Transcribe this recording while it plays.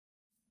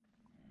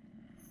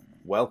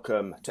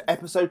Welcome to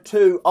episode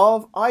 2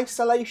 of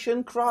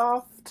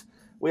IsolationCraft.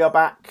 We are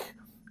back.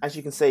 As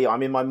you can see,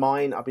 I'm in my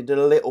mine. I've been doing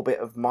a little bit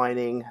of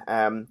mining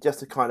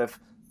just to kind of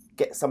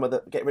get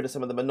rid of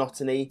some of the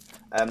monotony.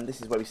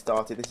 This is where we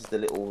started. This is the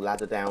little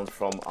ladder down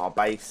from our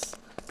base.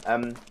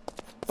 By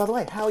the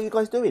way, how are you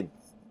guys doing?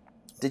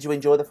 Did you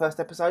enjoy the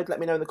first episode? Let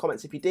me know in the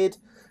comments if you did.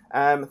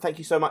 Thank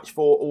you so much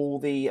for all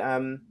the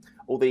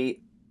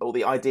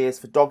ideas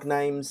for dog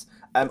names.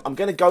 I'm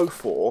going to go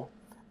for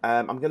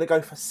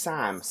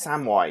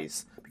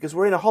Samwise, because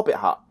we're in a hobbit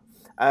hut.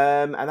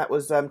 And that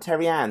was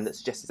Terry Ann that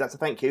suggested that, so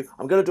thank you.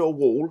 I'm going to do a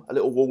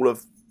little wall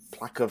of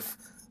plaque of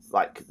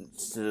like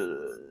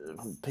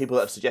people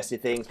that have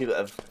suggested things, people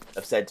that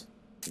have said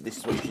this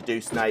is what you should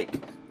do, Snake.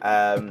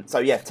 So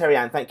yeah, Terry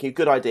Ann, thank you.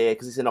 Good idea,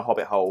 because it's in a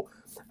hobbit hole.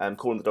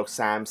 Calling the dog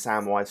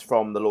Samwise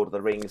from the Lord of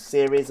the Rings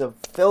series of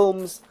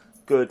films.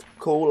 Good,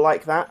 cool,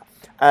 like that.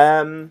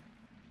 But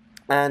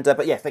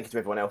yeah, thank you to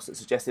everyone else that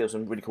suggested. There were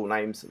some really cool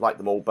names, like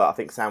them all, but I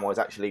think Samwise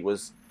actually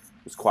was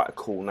quite a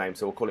cool name,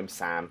 so we'll call him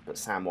Sam, but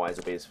Samwise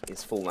will be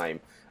his full name.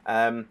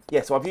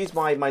 Yeah, so I've used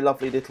my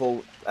lovely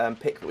little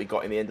pick that we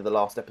got in the end of the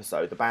last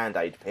episode, the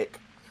Band-Aid pick,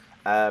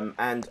 and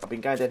I've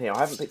been going down here. I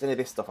haven't picked any of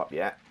this stuff up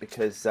yet,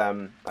 because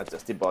I've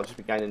just been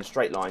going in a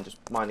straight line, just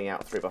mining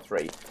out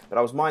 3x3, but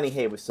I was mining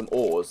here with some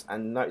ores,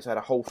 and notice I had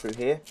a hole through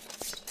here.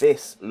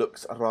 This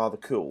looks rather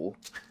cool.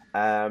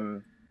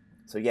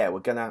 So yeah, we're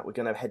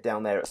gonna head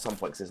down there at some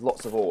point, because there's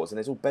lots of ores and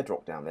there's all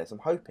bedrock down there. So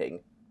I'm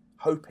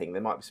hoping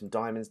there might be some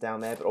diamonds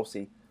down there, but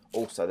obviously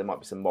also there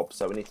might be some mobs.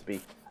 So we need to be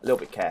a little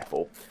bit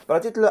careful.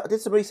 But I did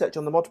some research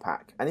on the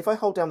Modpack, and if I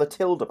hold down the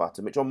tilde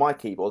button, which on my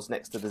keyboard is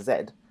next to the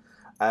Z,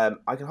 I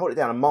can hold it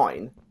down and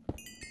mine.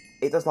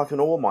 It does like an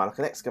ore mine, like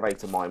an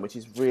excavator mine, which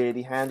is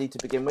really handy to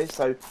begin with.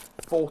 So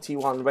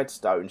 41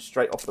 redstone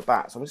straight off the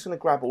bat. So I'm just going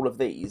to grab all of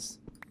these.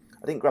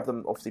 I didn't grab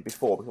them obviously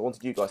before because I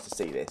wanted you guys to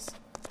see this.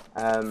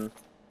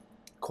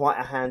 Quite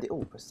a handy...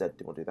 Oh, I said,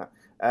 didn't want to do that.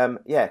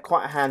 Yeah,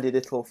 quite a handy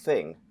little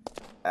thing.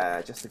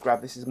 Just to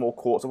grab... This is more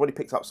quartz. I've already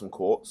picked up some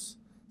quartz.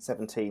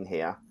 17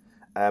 here.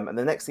 And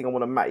the next thing I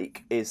want to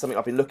make is something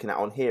I've been looking at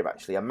on here,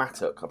 actually. A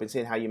mattock. I've been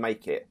seeing how you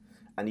make it.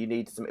 And you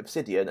need some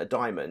obsidian, a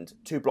diamond,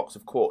 2 blocks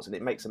of quartz, and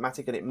it makes a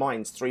mattock, and it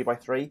mines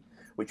 3x3,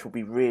 which will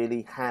be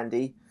really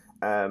handy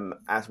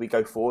as we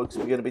go forward. So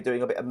we're going to be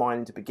doing a bit of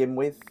mining to begin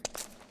with.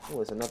 Oh,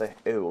 there's another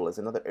owl. There's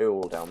another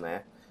owl down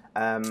there.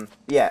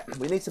 Yeah,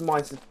 we need some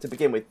mines to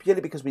begin with,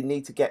 purely because we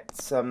need to get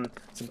some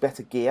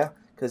better gear,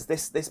 because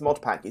this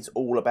mod pack is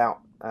all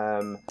about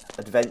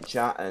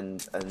adventure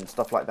and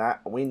stuff like that,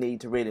 and we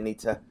really need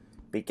to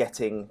be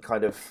getting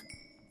kind of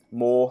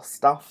more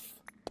stuff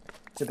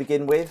to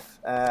begin with.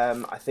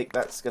 I think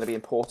that's going to be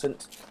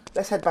important.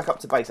 Let's head back up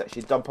to base,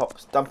 actually, dump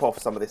off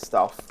some of this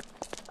stuff.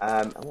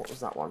 And what was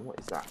that one? What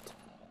is that?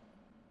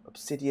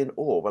 Obsidian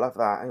ore. We'll have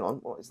that. Hang on,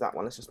 what is that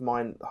one? Let's just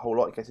mine a whole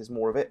lot in case there's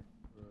more of it.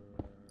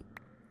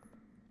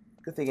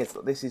 Good thing is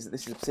that this is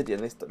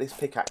obsidian. This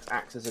pickaxe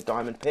acts as a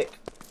diamond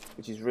pick,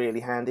 which is really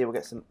handy. We'll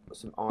get some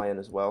iron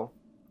as well.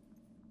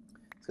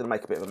 It's going to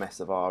make a bit of a mess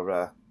of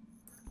our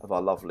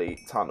lovely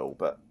tunnel,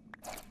 but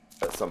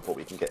at some point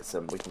we can get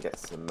some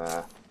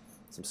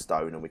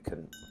stone, and we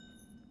can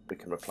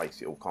replace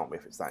it all, can't we?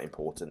 If it's that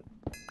important.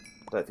 I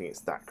don't think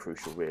it's that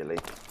crucial really.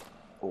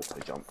 Auto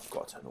jump. I've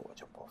got to turn auto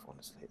jump off.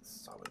 Honestly,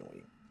 it's so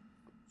annoying.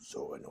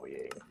 So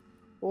annoying.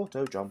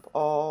 Auto jump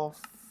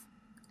off.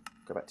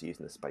 Go back to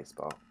using the space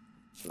bar.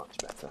 Much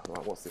better.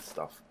 Right, what's this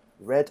stuff?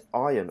 Red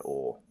iron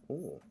ore.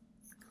 Ooh.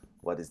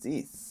 What is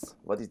this?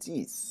 What is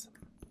this?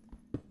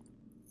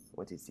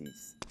 What is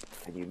this?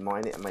 Can you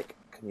mine it and make...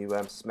 Can you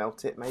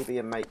smelt it maybe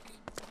and make...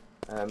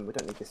 we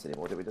don't need this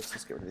anymore, do we? Let's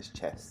just get rid of this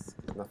chest.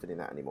 There's nothing in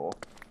that anymore.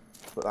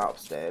 Put that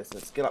upstairs.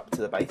 Let's get up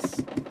to the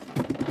base.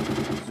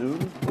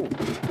 Zoom. Ooh.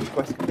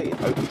 Quest completed.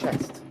 Open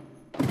chest.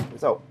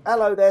 Result.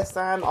 Hello there,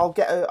 Sam. I'll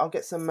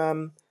get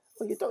some...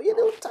 Oh, your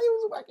little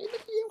tail's wagging.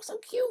 You're so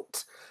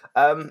cute.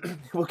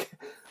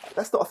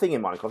 That's not a thing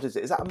in Minecraft, is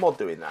it? Is that a mod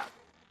doing that?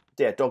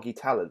 Yeah, doggy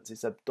talents.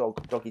 It's a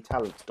doggy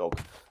talents dog.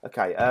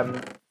 Okay.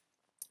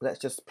 Let's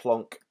just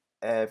plonk.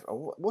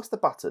 What's the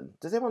button?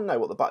 Does everyone know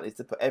what the button is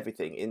to put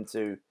everything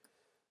into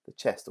the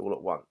chest all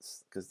at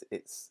once? Because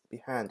it'd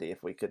be handy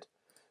if we could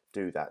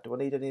do that. Do I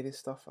need any of this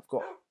stuff? I've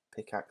got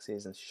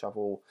pickaxes and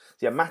shovel.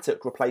 So yeah,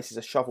 mattock replaces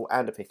a shovel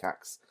and a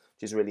pickaxe,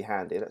 which is really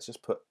handy. Let's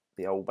just put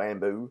the old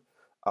bamboo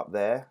up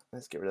there.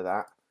 Let's get rid of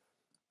that.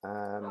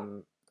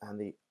 And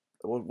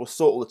we'll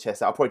sort all the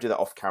chests out. I'll probably do that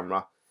off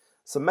camera.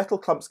 Some metal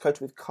clumps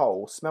coated with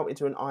coal smelt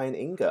into an iron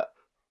ingot,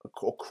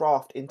 or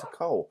craft into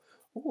coal.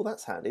 Oh,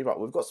 that's handy. Right,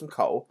 we've got some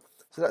coal,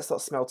 so let's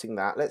start smelting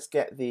that. Let's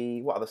get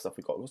what other stuff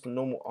we've got? We've got some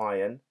normal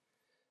iron.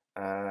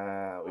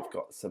 We've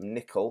got some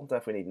nickel. Don't know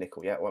if we need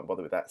nickel yet. Won't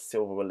bother with that.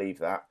 Silver, we'll leave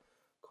that.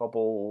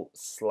 Cobble,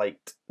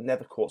 slate,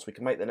 nether quartz. We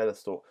can make the nether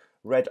store.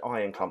 Red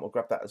iron clump. We'll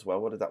grab that as well.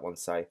 What did that one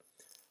say?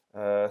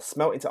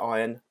 Smelt into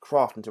iron,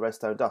 craft into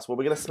redstone dust. Well,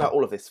 we're going to smelt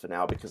all of this for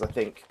now, because I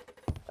think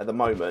at the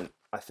moment,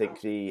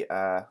 the...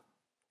 oh,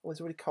 there's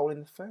already coal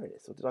in the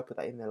furnace, or did I put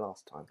that in there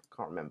last time? I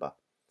can't remember.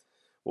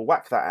 We'll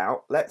whack that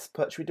out. Let's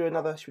put. Should we do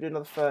another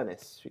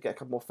furnace? Should we get a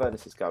couple more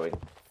furnaces going?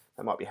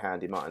 That might be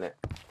handy, mightn't it?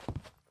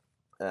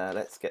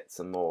 Let's get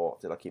some more.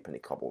 Did I keep any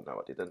cobble? No,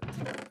 I didn't.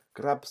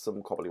 Grab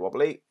some cobbly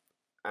wobbly,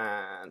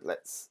 and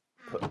let's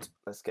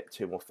get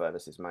 2 more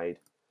furnaces made.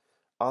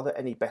 Are there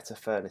any better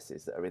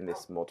furnaces that are in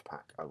this mod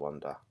pack? I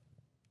wonder.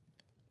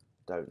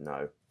 Don't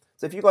know.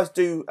 So if you guys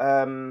do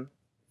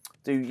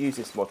use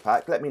this mod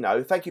pack, let me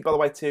know. Thank you, by the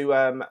way,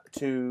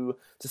 to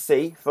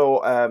C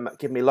for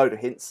giving me a load of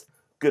hints,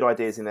 good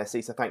ideas in there,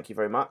 C. So thank you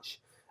very much.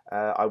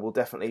 I will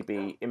definitely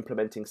be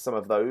implementing some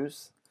of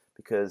those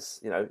because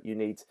you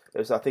need.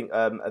 There's I think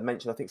I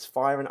mentioned it's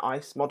fire and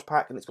ice mod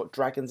pack, and it's got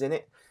dragons in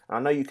it. And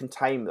I know you can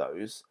tame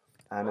those,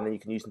 and then you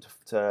can use them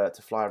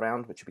to fly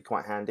around, which would be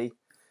quite handy.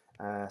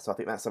 So I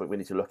think that's something we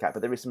need to look at.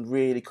 But there is some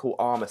really cool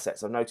armor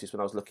sets I've noticed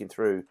when I was looking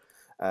through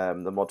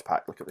the mod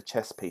pack. Look at the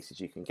chest pieces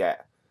you can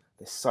get.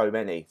 There's so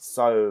many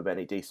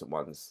decent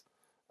ones.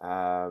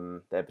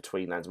 They're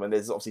between lands. I mean,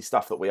 there's obviously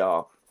stuff that we're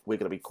going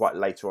to be quite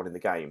later on in the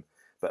game,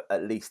 but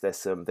at least there's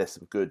some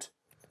good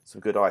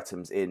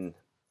items in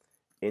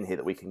here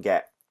that we can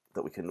get,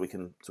 that we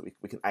can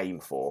aim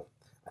for.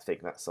 I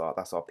think that's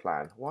our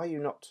plan. Why are you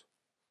not?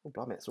 Oh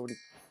blimey, it's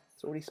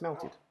already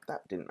smelted.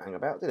 That didn't hang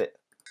about, did it?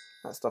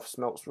 That stuff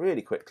smelts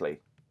really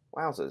quickly.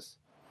 Wowzers.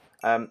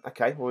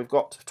 Okay, well we've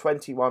got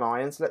 21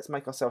 iron, so let's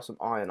make ourselves some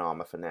iron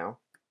armor for now.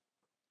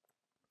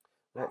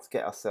 Let's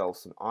get ourselves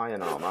some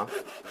iron armor.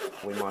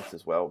 We might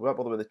as well. We won't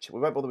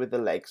bother with the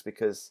legs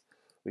because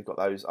we've got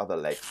those other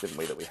legs, didn't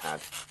we, that we had?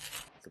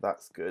 So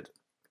that's good.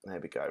 There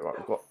we go. Right,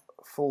 we've got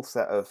a full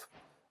set of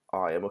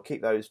iron. We'll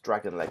keep those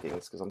dragon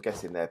leggings because I'm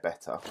guessing they're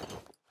better.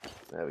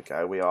 There we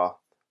go. We are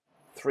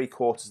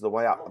 3/4 of the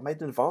way up. I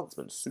made an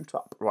advancement. Suit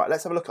up. Right,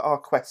 let's have a look at our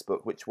quest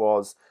book, which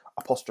was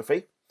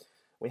apostrophe.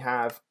 We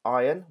have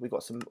iron. We've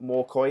got some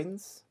more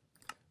coins.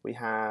 We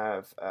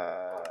have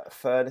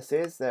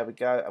furnaces. There we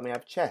go. And we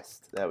have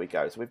chest. There we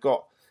go. So we've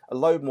got a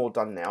load more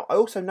done now. I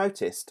also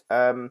noticed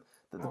that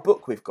the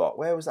book we've got.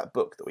 Where was that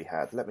book that we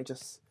had? Let me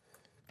just.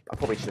 I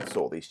probably should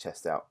sort these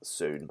chests out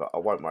soon, but I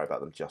won't worry about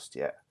them just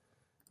yet.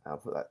 I'll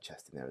put that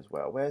chest in there as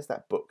well. Where's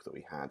that book that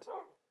we had?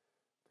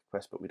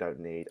 Quest book we don't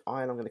need.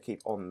 Iron I'm going to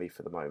keep on me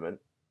for the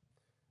moment.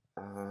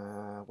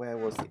 Where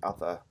was the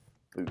other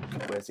book?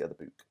 Where's the other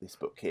book? This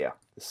book here.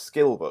 The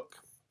skill book.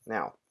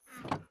 Now,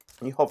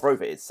 when you hover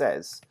over it, it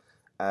says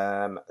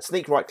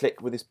sneak right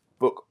click with this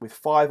book with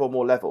 5 or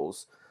more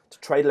levels to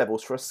trade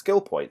levels for a skill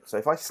point. So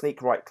if I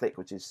sneak right click,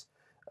 which is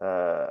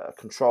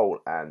control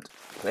and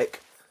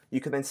click,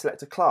 you can then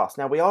select a class.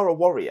 Now we are a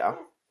warrior.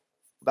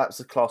 That's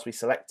the class we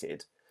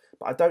selected.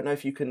 But I don't know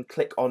if you can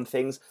click on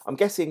things. I'm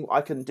guessing I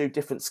can do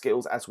different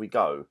skills as we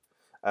go.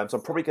 So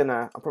I'm probably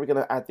gonna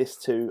add this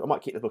to. I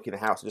might keep the book in the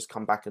house and just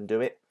come back and do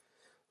it.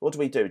 What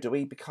do? Do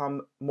we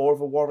become more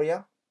of a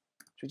warrior?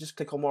 Should we just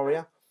click on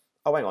warrior?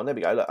 Oh, hang on. There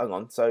we go. Look, hang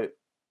on. So,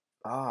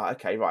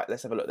 okay, right.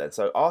 Let's have a look then.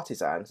 So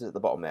artisan is at the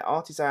bottom there.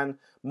 Artisan,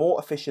 more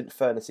efficient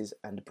furnaces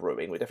and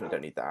brewing. We definitely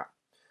don't need that.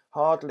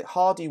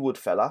 Hardy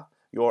woodfella.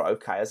 You're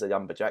okay as a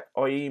lumberjack.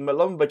 I'm a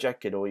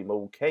lumberjack and I'm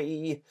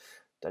okay.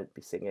 Don't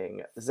be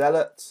singing.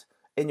 Zealot,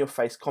 in your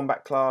face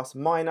combat class.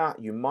 Miner,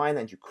 you mine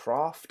and you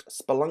craft.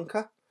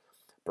 Spelunker,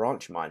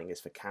 branch mining is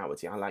for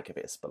cowards. I like a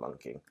bit of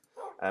spelunking.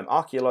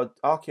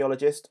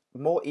 Archaeologist,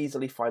 more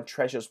easily find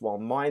treasures while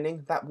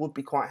mining. That would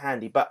be quite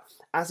handy, but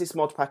as this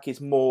mod pack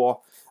is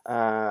more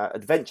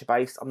adventure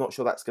based, I'm not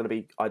sure that's going to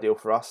be ideal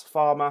for us.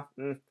 Farmer,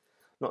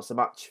 not so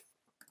much.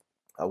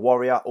 A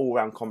warrior, all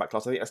round combat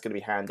class. I think that's going to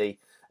be handy.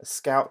 A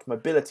scout,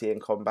 mobility in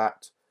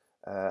combat.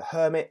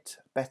 Hermit,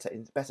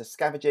 better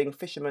scavenging.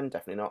 Fisherman,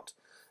 definitely not.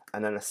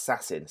 And an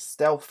assassin,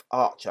 stealth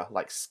archer,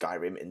 like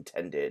Skyrim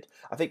intended.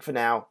 I think for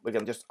now we're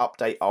going to just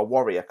update our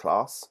warrior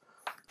class,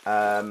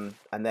 and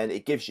then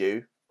it gives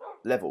you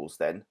levels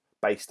then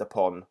based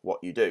upon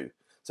what you do.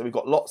 So we've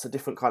got lots of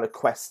different kind of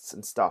quests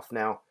and stuff.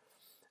 Now,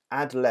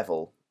 add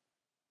level.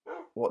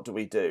 What do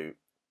we do?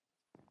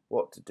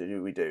 What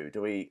do we do?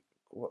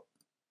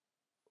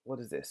 What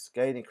is this?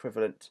 Gain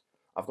equivalent.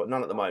 I've got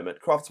none at the moment.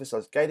 Craft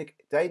specialized. Gain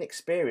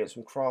experience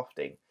from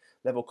crafting.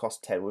 Level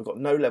cost 10. We've got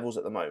no levels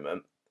at the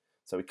moment,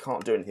 so we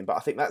can't do anything. But I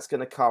think that's going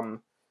to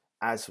come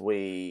as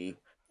we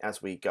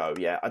go.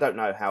 Yeah, I don't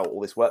know how all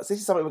this works. This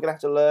is something we're going to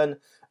have to learn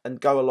and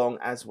go along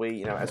as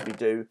we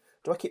do.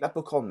 Do I keep that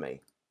book on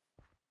me?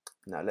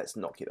 No, let's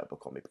not keep that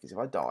book on me, because if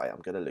I die,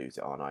 I'm going to lose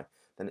it, aren't I?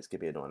 Then it's going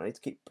to be annoying. I need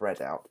to keep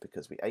bread out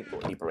because we ain't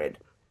got any bread.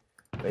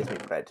 Where's my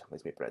bread?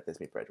 Where's my bread? There's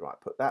my bread. Right,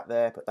 put that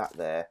there. Put that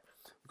there.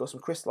 We've got some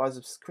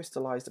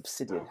crystallized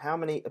obsidian. How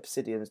many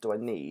obsidians do I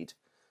need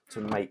to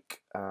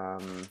make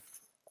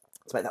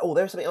that? Oh,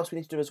 there's something else we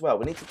need to do as well.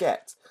 We need to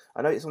get.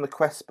 I know it's on the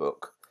quest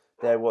book.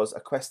 There was a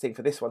quest thing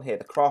for this one here,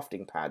 the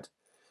crafting pad,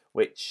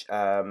 which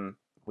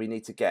we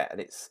need to get,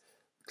 and it's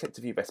click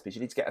to view recipes.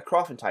 You need to get a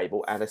crafting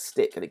table and a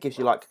stick, and it gives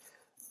you like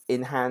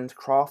in-hand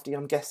crafting,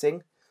 I'm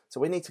guessing. So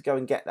we need to go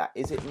and get that.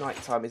 Is it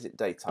nighttime? Is it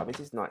daytime? It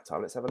is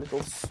nighttime. Let's have a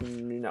little.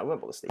 No, we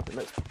won't bother sleeping.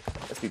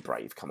 Let's be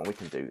brave. Come on, we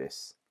can do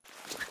this.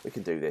 We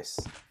can do this.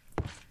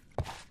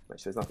 Make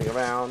sure there's nothing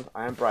around.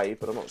 I am brave,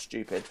 but I'm not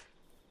stupid.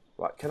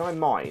 Right, can I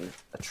mine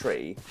a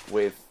tree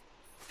with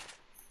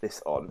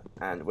this on,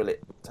 and will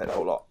it take the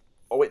whole lot?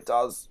 Oh, it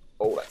does.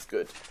 Oh, that's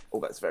good.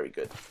 Oh, that's very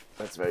good.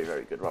 That's very,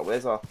 very good. Right,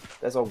 well,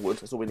 there's our wood.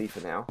 That's all we need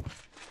for now.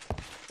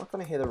 Why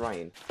can't I hear the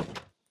rain?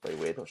 Very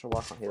weird. Not sure why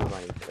I can't hear the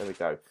rain. There we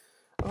go.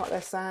 All right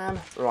there, Sam.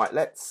 Right,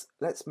 let's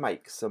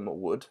make some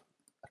wood,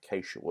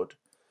 acacia wood,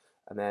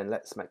 and then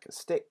let's make a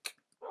stick,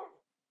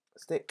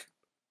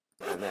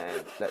 and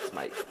then let's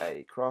make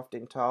a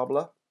crafting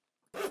tabler.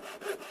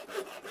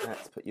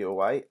 Let's put you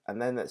away,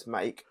 and then let's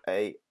make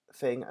a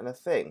thing and a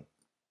thing.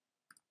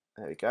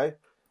 There we go.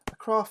 A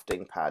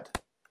crafting pad.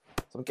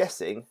 So I'm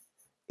guessing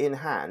in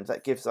hand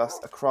that gives us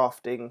a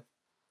crafting.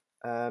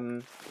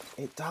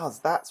 It does.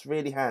 That's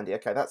really handy.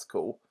 Okay, that's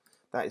cool.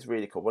 That is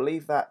really cool. We'll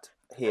leave that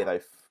here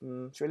though.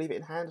 Should we leave it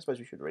in hand? I suppose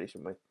we should really,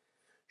 shouldn't we?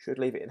 Should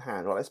leave it in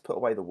hand. Right, let's put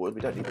away the wood.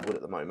 We don't need the wood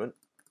at the moment.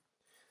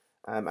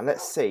 And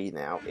let's see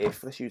now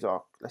if let's use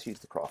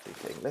the crafting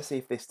thing. Let's see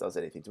if this does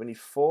anything. Do we need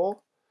 4,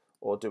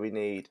 or do we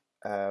need?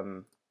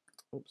 Do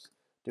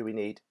we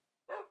need?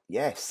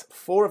 Yes,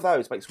 4 of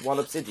those makes 1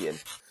 obsidian,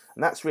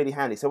 and that's really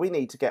handy. So we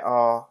need to get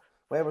our.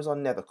 Where was our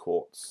nether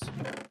quartz?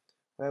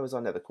 Where was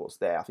our nether quartz?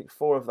 There. I think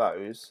 4 of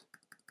those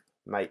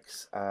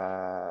makes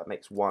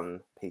 1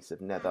 piece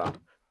of nether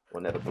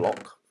or nether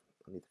block.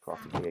 I need the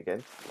crafting thing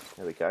again.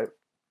 There we go.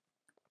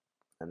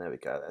 And there we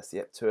go. That's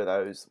 2 of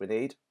those we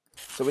need.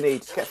 So we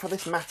need to get for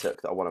this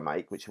mattock that I want to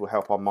make, which will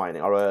help our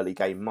mining, our early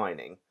game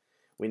mining.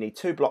 We need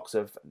 2 blocks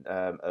of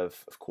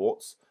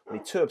quartz. We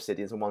need 2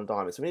 obsidians and 1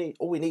 diamond. So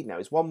all we need now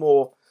is one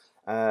more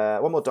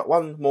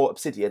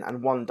obsidian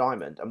and 1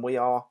 diamond, and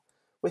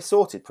we're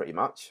sorted pretty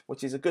much,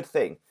 which is a good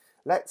thing.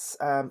 Let's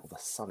the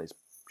sun is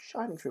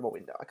shining through my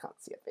window. I can't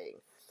see a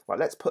thing. Right,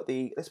 let's put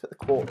the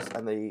quartz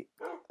and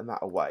that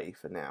away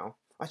for now.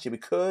 Actually, we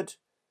could,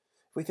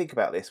 if we think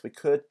about this, we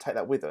could take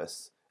that with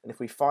us, and if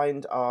we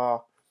find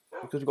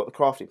because we've got the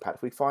crafting pad,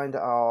 if we find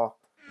our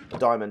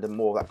diamond and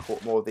more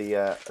of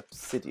the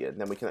obsidian,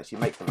 then we can actually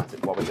make the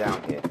mattock while we're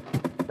down here.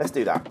 Let's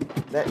do that.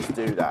 Let's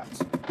do that.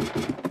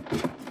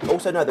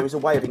 Also, no, there is a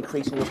way of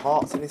increasing your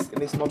hearts in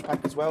this mod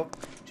pack as well,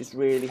 which is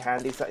really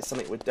handy. So that is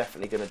something we're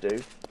definitely going to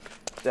do.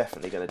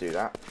 Definitely going to do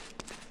that.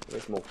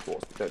 There's more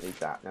quartz. We don't need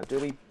that. Now, do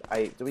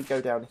we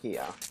go down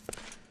here?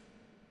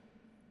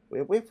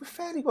 We're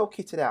fairly well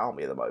kitted out, aren't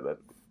we, at the moment?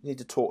 We need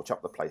to torch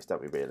up the place,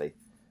 don't we, really?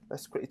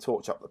 Let's quickly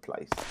torch up the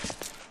place.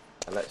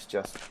 And let's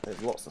just,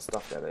 there's lots of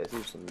stuff down there.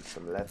 There's even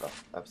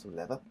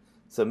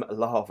some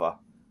lava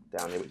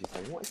down here, which is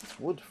saying, what is this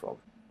wood from?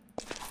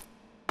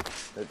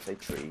 Don't say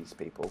trees,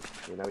 people.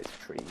 You know it's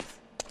trees.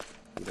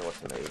 You know what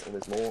I mean. And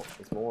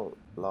there's more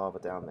lava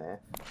down there.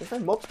 There's no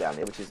mobs down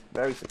here, which is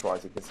very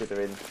surprising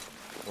considering,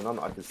 well, none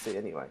that I can see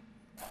anyway.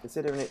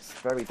 Considering it's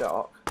very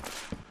dark,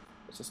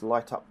 let's just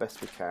light up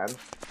best we can.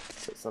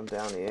 Put some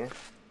down here.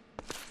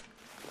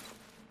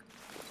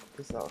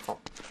 Is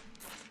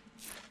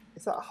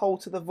that a hole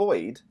to the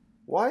void?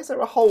 Why is there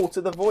a hole to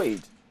the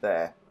void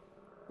there?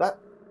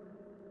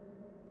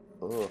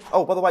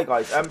 Oh, by the way,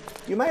 guys,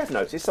 you may have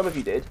noticed, some of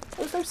you did,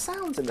 there was no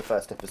sounds in the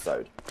first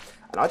episode.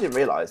 And I didn't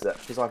realise that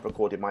because I've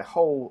recorded my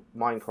whole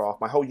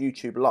Minecraft, my whole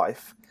YouTube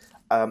life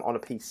on a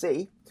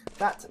PC,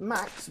 that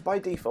Macs, by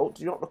default,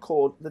 do not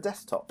record the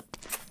desktop.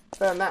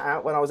 Found that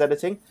out when I was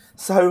editing.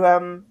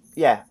 So,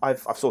 yeah,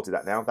 I've sorted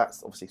that now.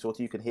 That's obviously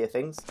sorted. You can hear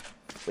things.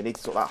 We need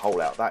to sort that hole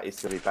out. That is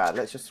going to be bad.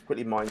 Let's just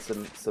quickly mine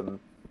some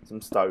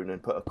stone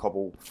and put a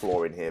cobble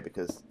floor in here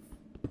because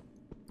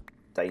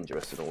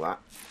dangerous and all that.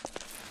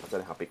 I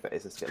don't know how big that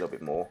is. Let's get a little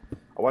bit more.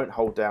 I won't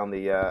hold down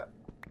the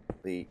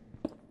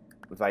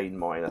vein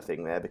miner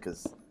thing there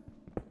because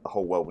the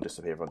whole world will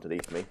disappear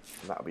underneath me,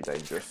 and that would be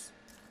dangerous.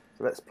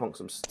 So let's plonk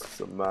some.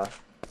 I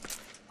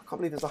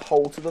can't believe there's a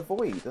hole to the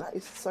void. That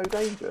is so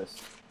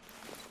dangerous.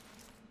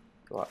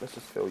 Right, let's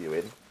just fill you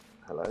in.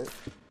 Hello.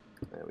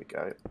 There we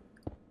go.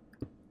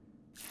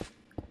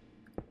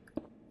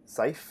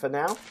 Safe for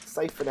now.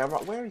 Safe for now.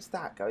 Right, where is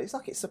that going? It's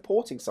like it's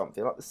supporting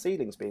something, like the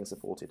ceiling's being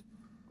supported.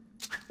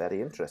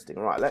 Very interesting.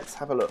 Right, let's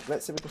have a look.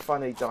 Let's see if we can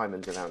find any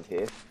diamonds around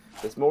here.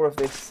 There's more of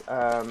this.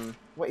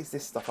 What is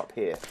this stuff up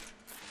here?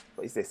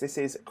 What is this? This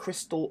is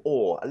crystal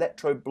ore.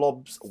 Electro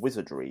blobs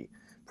wizardry.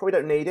 Probably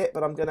don't need it,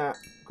 but I'm going to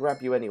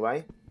grab you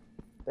anyway.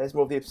 There's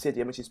more of the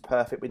obsidian, which is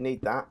perfect. We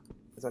need that.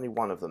 There's only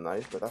 1 of them,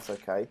 though, but that's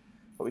okay.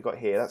 What we've got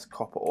here, that's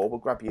copper ore. We'll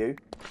grab you.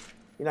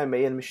 You know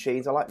me and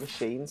machines. I like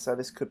machines, so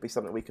this could be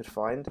something we could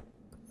find.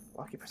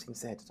 Why keep pressing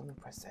Z? Don't want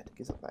to press Z. It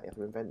gives up that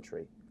other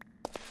inventory.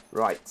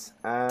 Right.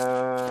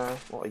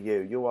 What are you?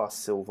 You are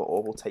silver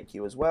ore. We'll take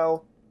you as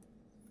well.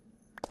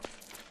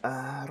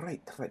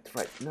 Right.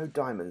 No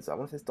diamonds. I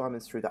wonder if there's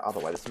diamonds through that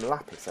other way. There's some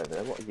lapis over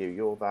there. What are you?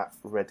 You're that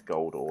red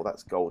gold ore.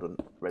 That's gold and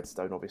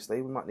redstone,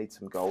 obviously. We might need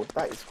some gold.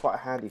 That is quite a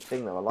handy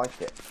thing, though. I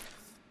like it.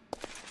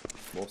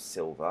 More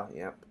silver.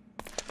 Yep.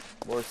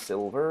 More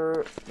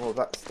silver. More of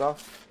that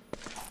stuff.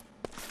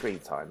 Screen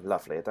time.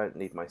 Lovely. I don't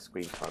need my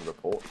screen time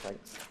report.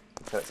 Thanks. You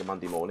can tell it's a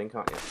Monday morning,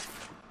 can't you?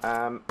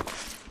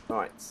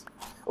 Right.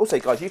 Also,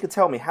 guys, you can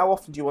tell me how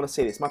often do you want to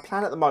see this. My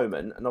plan at the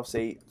moment, and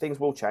obviously things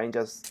will change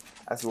as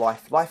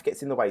life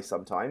gets in the way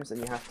sometimes,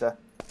 and you have to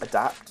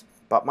adapt.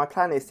 But my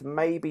plan is to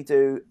maybe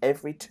do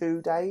every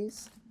 2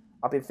 days.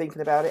 I've been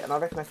thinking about it, and I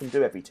reckon I can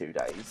do every 2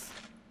 days.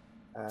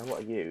 What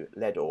are you?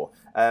 Lead ore.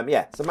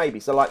 Yeah, so maybe.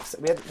 So like,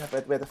 we had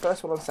the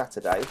first one on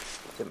Saturday,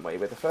 didn't we?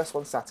 We had the first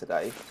one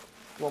Saturday.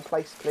 Come on,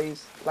 place,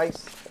 please. Place.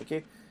 Thank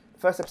you.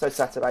 First episode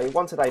Saturday,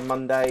 one today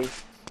Monday,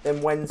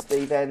 then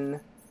Wednesday,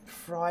 then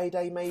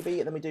Friday maybe,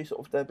 and then we do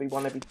sort of, there'll be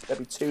one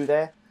every 2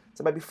 there.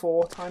 So maybe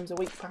 4 times a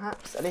week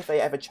perhaps. And if they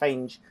ever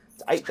change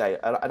to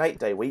an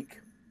 8-day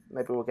week,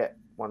 maybe we'll get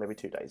one every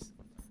 2 days.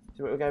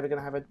 So we're ever going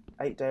to have an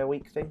 8-day a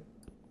week thing?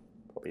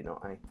 Probably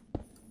not, eh?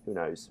 Who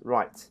knows?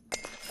 Right.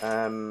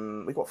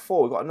 We've got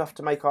 4. We've got enough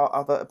to make our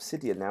other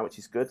obsidian now, which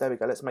is good. There we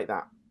go. Let's make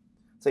that.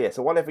 So yeah,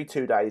 so one every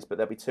 2 days, but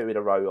there'll be 2 in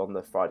a row on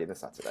the Friday and the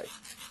Saturday.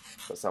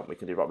 That's something we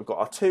can do. Right, we've got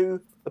our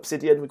 2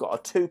 obsidian, we've got our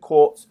 2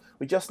 quartz.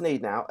 We just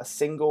need now a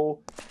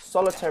single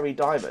solitary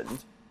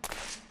diamond,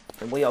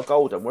 and we are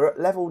golden. We're at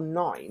level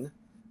 9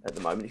 at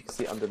the moment. You can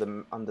see it under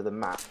the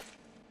map.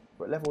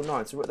 We're at level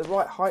 9, so we're at the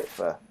right height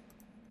for.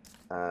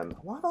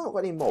 Why have I not got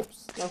any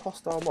mobs? No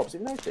hostile mobs.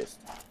 Have you noticed?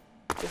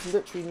 There's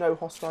literally no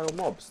hostile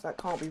mobs. That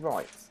can't be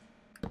right.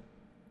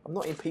 I'm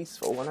not in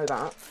peaceful. I know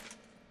that.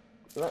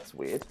 So that's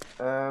weird.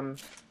 There's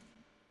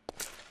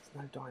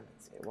no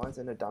diamonds here. Why is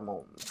there no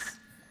diamonds?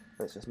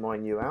 Let's just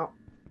mine you out.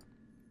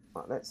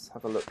 Right, let's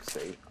have a look.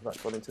 See, has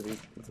that gone into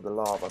the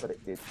lava? I bet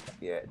it did.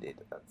 Yeah, it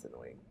did. That's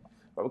annoying.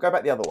 Right, we'll go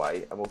back the other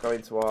way, and we'll go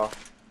into our.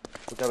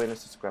 We'll go in and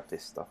just grab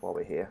this stuff while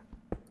we're here.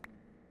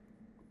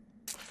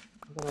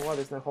 I don't know why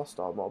there's no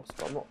hostile mobs,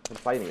 but I'm not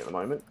complaining at the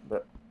moment.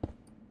 But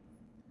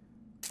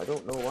I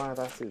don't know why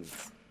that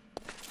is.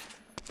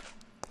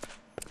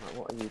 Right,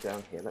 what are you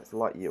down here? Let's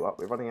light you up.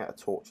 We're running out of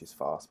torches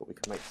fast, but we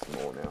can make some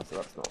more now, so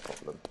that's not a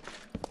problem.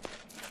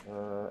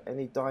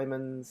 Any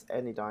diamonds?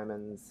 Any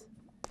diamonds?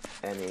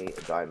 Any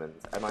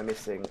diamonds? Am I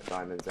missing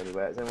diamonds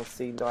anywhere? Has anyone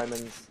seen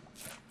diamonds?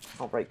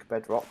 Can't break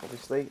bedrock,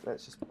 obviously.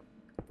 Let's just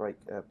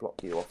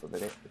block you off a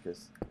minute,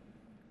 because I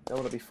don't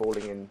want to be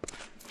falling in.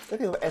 I don't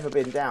think I've ever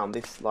been down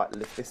this low,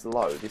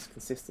 this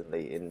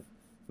consistently in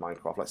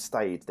Minecraft. Like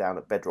stayed down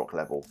at bedrock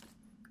level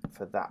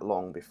for that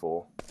long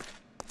before.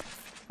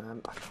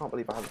 I can't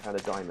believe I haven't found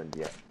a diamond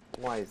yet.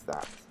 Why is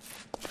that?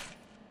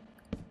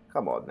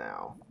 Come on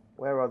now.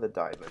 Where are the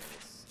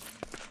diamonds?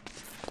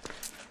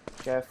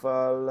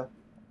 Careful.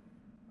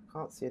 I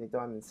can't see any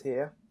diamonds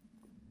here.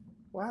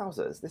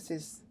 Wowzers, this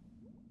is...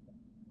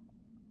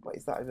 What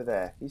is that over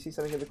there? You see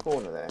something in the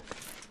corner there?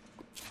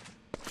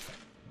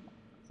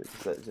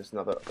 Is it just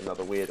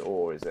another weird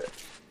ore, is it?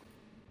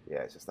 Yeah,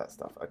 it's just that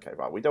stuff. Okay,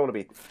 right. We don't want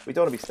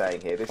to be staying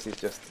here. This is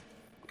just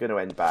going to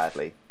end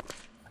badly.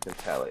 I can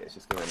tell it's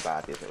just going to end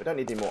badly, isn't it? We don't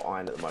need any more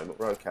iron at the moment.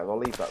 We're okay. I'll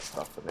leave that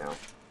stuff for now.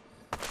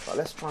 Right,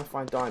 let's try and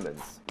find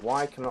diamonds.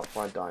 Why can I not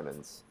find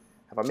diamonds?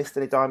 Have I missed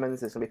any diamonds?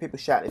 There's going to be people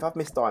shouting. If I've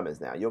missed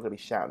diamonds now, you're going to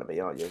be shouting at me,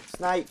 aren't you?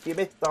 Snake, you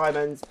missed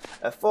diamonds.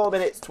 At 4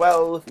 minutes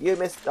 12, you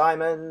missed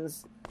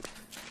diamonds.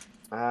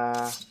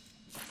 Right,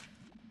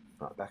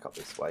 back up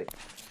this way.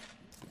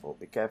 Oh,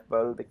 be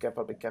careful, be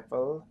careful, be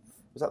careful.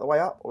 Was that the way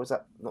up, or was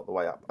that not the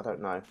way up? I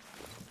don't know.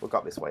 We'll go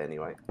up this way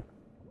anyway.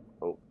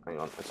 Oh, hang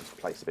on. Let's just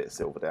place a bit of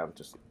silver down,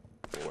 just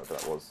or whatever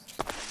that was.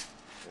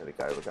 There we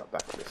go. We'll go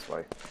back up this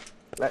way.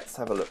 Let's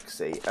have a look.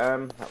 See,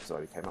 that was the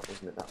way we came up,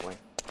 wasn't it? That way.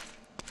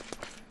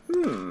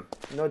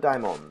 No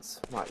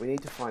diamonds. Right, we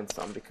need to find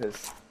some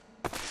because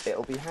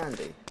it'll be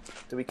handy.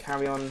 Do we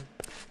carry on?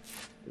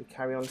 Do we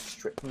carry on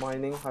strip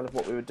mining, kind of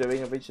what we were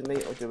doing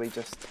originally, or do we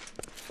just?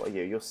 What are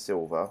you? You're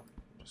silver.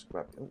 Just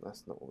grab. Oh,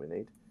 that's not what we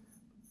need.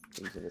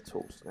 Using the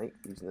tool, Snake.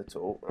 Using the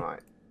tool.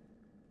 Right.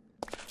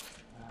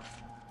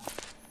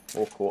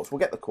 More quartz. We'll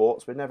get the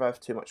quartz. We never have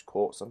too much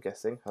quartz, I'm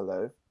guessing.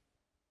 Hello.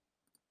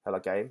 Hello,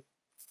 game.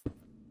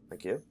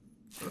 Thank you.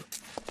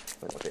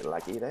 Went a bit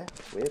laggy there.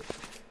 That's weird.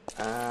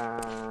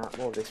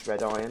 More of this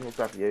red iron. We'll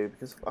grab you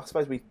because I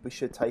suppose we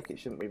should take it,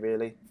 shouldn't we?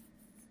 Really.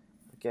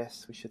 I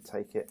guess we should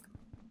take it.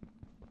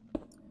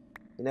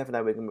 You never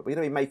know. We're going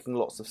to be making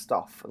lots of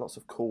stuff and lots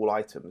of cool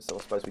items, so I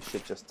suppose we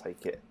should just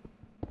take it.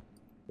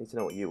 Need to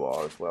know what you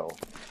are as well.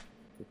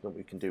 What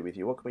we can do with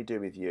you. What can we do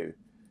with you?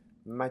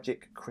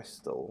 Magic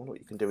crystal. I wonder what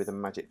you can do with a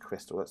magic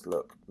crystal. Let's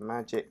look.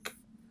 Magic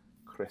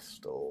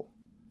crystal.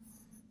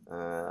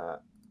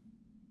 What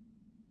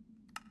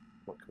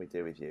can we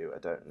do with you? I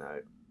don't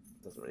know.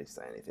 Doesn't really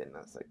say anything.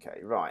 That's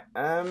okay. Right.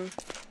 Grab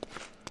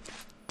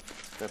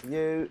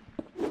you.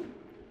 Oh,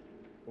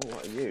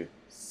 what are you?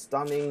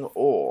 Stunning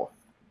ore.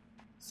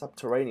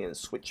 Subterranean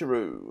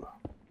switcheroo.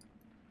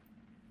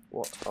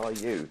 What are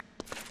you?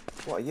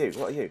 What are you?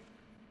 What are you?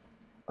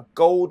 A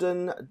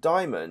golden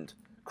diamond.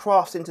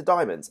 Crafts into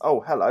diamonds.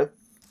 Oh, hello.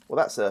 Well,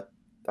 that's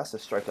a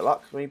stroke of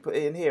luck. When you put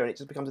it in here and it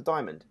just becomes a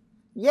diamond.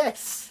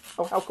 Yes!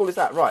 Oh, how cool is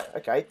that? Right,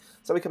 okay.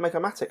 So we can make a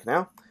mattock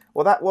now.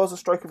 Well, that was a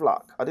stroke of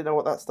luck. I didn't know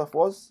what that stuff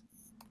was.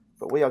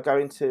 But we are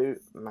going to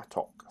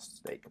mattock.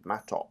 Snake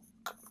mattock.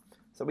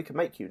 So we can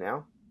make you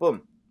now.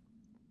 Boom.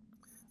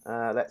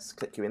 Let's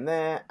click you in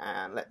there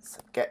and let's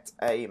get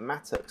a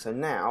mattock. So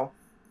now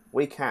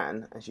we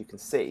can, as you can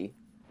see,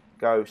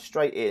 go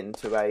straight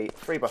into a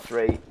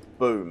 3x3.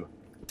 Boom.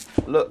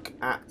 Look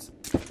at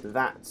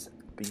that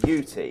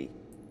beauty.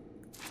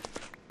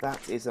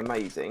 That is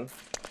amazing.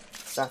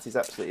 That is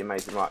absolutely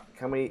amazing. Right,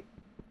 can we...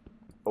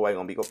 Oh, hang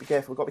on, we've got to be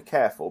careful. We've got to be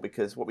careful,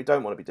 because what we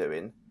don't want to be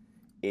doing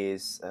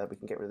is... we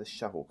can get rid of the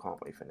shovel,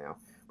 can't we, for now?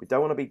 We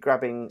don't want to be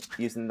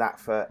using that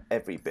for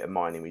every bit of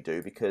mining we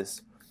do,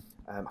 because...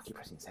 I keep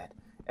pressing Z.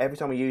 Every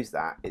time we use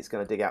that, it's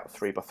going to dig out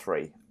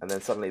 3x3, and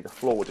then suddenly the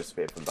floor will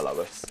disappear from below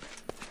us,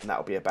 and that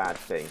will be a bad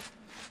thing.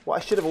 What I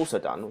should have also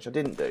done, which I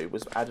didn't do,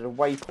 was added a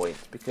waypoint,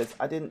 because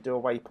I didn't do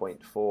a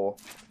waypoint for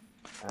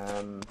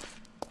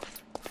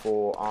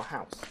our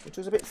house, which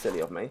was a bit silly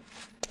of me.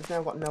 Because now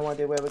I've got no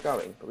idea where we're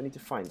going, but we need to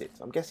find it.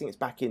 I'm guessing it's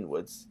back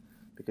inwards,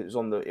 because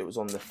it was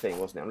on the thing,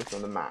 wasn't it? I'm looking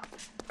on the map,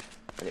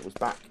 and it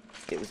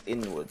was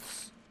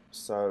inwards.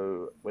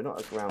 So we're not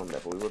at ground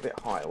level. We were a bit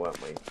higher,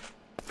 weren't we?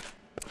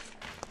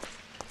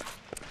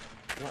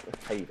 I like the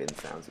cave-in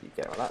sounds that you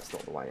get. Well, that's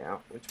not the way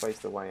out. Which way's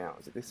the way out?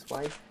 Is it this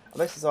way? Oh,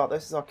 this is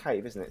our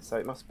cave, isn't it? So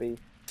it must be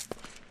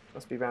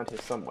around here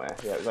somewhere.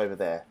 Yeah, it was over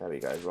there. There we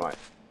go. Right,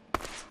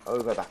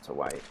 over that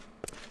away.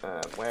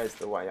 Where's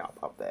the way up?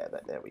 Up there.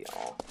 There we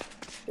are.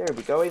 Here are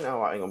we going.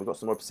 Oh, right, hang on. We've got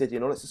some more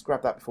obsidian. Let's just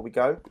grab that before we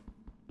go.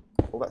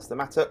 Oh, that's the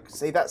mattock.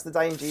 See, that's the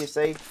danger. You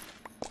see,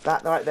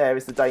 that right there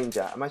is the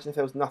danger. Imagine if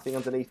there was nothing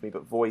underneath me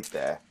but void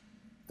there.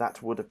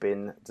 That would have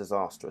been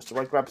disastrous. Do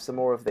I grab some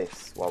more of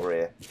this while we're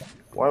here?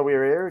 While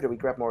we're here, do we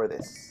grab more of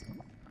this?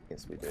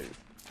 Yes, we do.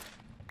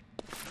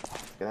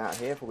 Get out of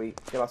here before we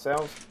kill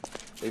ourselves.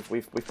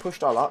 We've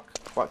pushed our luck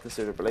quite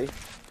considerably.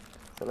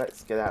 So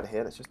let's get out of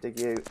here. Let's just dig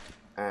you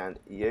and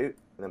you,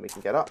 and then we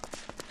can get up.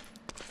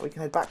 And we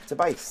can head back to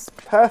base.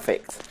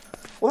 Perfect.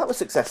 Well, that was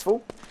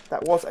successful.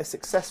 That was a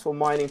successful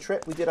mining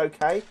trip. We did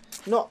okay.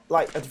 Not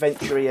like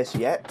adventure-y as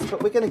yet,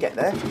 but we're going to get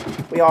there.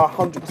 We are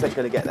 100% going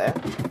to get there.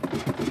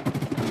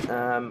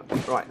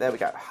 Right, there we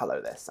go. Hello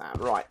there, Sam.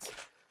 Right.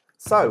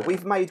 So,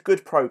 we've made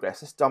good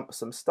progress. Let's dump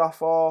some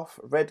stuff off.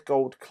 Red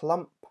gold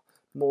clump.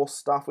 More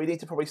stuff. We need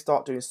to probably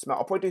start doing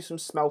I'll probably do some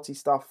smelty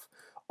stuff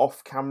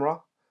off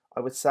camera,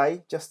 I would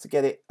say, just to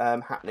get it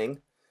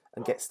happening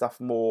and get stuff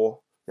more,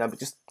 but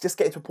just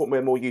get it to a point where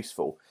we're more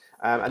useful.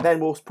 And then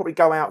we'll probably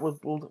go out.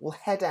 We'll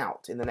head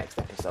out in the next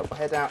episode. We'll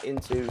head out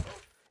into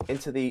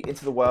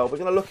the world. We're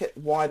going to look at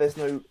why there's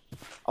no.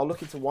 I'll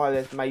look into why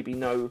there's maybe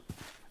no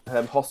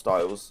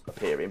hostiles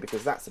appearing,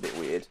 because that's a bit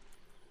weird.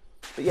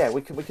 But yeah,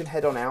 we can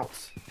head on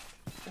out.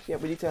 Yeah,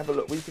 we need to have a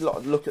look. We need to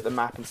look at the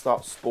map and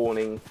start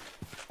spawning,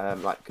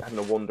 like having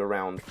a wander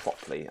around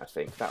properly. I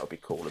think that would be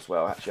cool as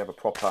well. Actually, have a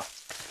proper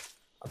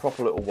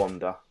little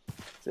wander.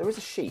 So there is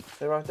a sheep.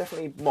 There are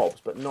definitely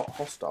mobs, but not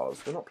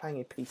hostiles. We're not playing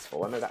in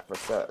peaceful. I know that for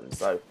certain.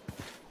 So,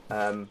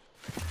 I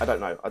don't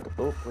know.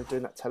 Oh, we're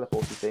doing that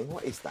teleporty thing.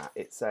 What is that?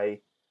 It's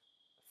a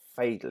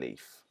fade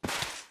leaf.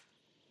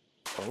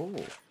 Oh.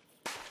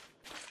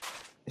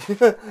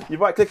 You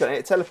right click on it,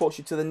 it teleports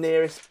you to the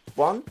nearest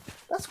one.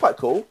 That's quite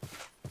cool.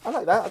 I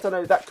like that. I don't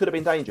know, that could have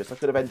been dangerous. I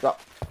could have ended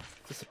up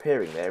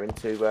disappearing there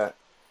into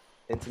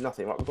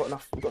nothing. Right,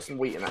 we've got some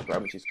wheat in that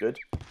ground, which is good.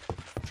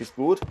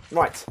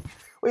 Right,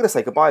 we're gonna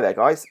say goodbye there,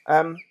 guys.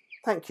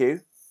 Thank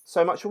you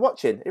so much for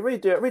watching. I really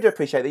do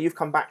appreciate that you've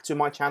come back to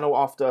my channel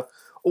after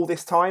all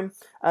this time.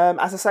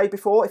 As I say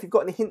before, if you've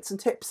got any hints and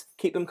tips,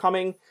 keep them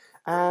coming.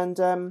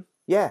 And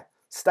yeah.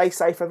 Stay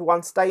safe,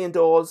 everyone. Stay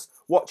indoors.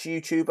 Watch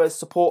YouTubers.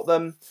 Support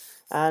them.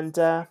 And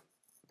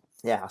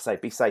yeah, I say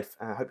be safe.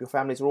 I hope your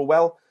families are all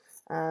well.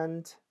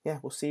 And yeah,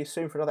 we'll see you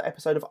soon for another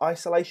episode of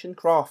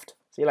IsolationCraft.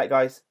 See you later,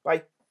 guys.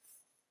 Bye.